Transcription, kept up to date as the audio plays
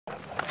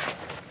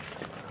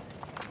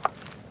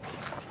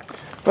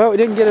Well, we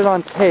didn't get it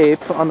on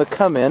tape on the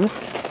come-in,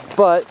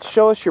 but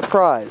show us your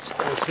prize.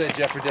 What's that,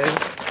 Jeffrey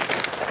Davis?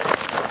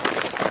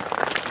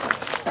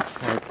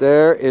 Right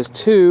there is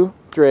 2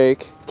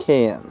 Drake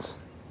cans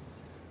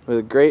with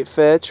a great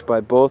fetch by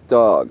both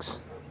dogs.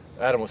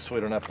 Adam was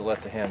sweet enough to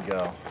let the hand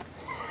go.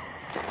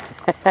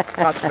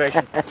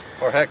 Conservation.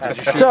 Or heck, did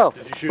you shoot, So,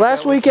 did you shoot last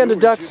that one weekend too? of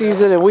Did you duck shoot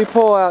season, and we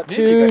pull out Did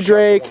you 2 guys shot the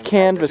Drake one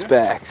canvas in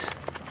front, backs.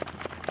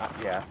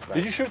 Yeah. that?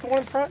 Did you shoot the one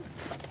in front?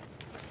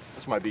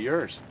 This might be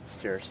yours.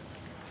 It's yours.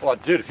 Well,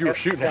 dude, if you were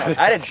shooting at it.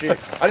 I didn't shoot.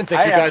 I didn't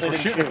think I you guys actually were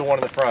didn't shooting at shoot. the one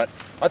in the front.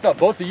 I thought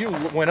both of you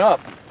went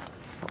up.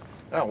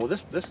 Oh, well,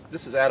 this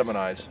is Adam and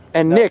I's.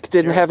 And No, Nick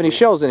didn't yours, have any dude.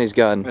 shells in his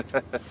gun.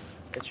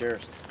 It's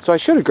yours. So I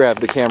should have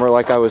grabbed the camera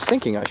like I was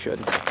thinking I should.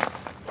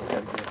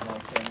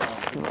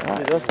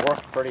 Dude, those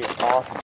work pretty awesome.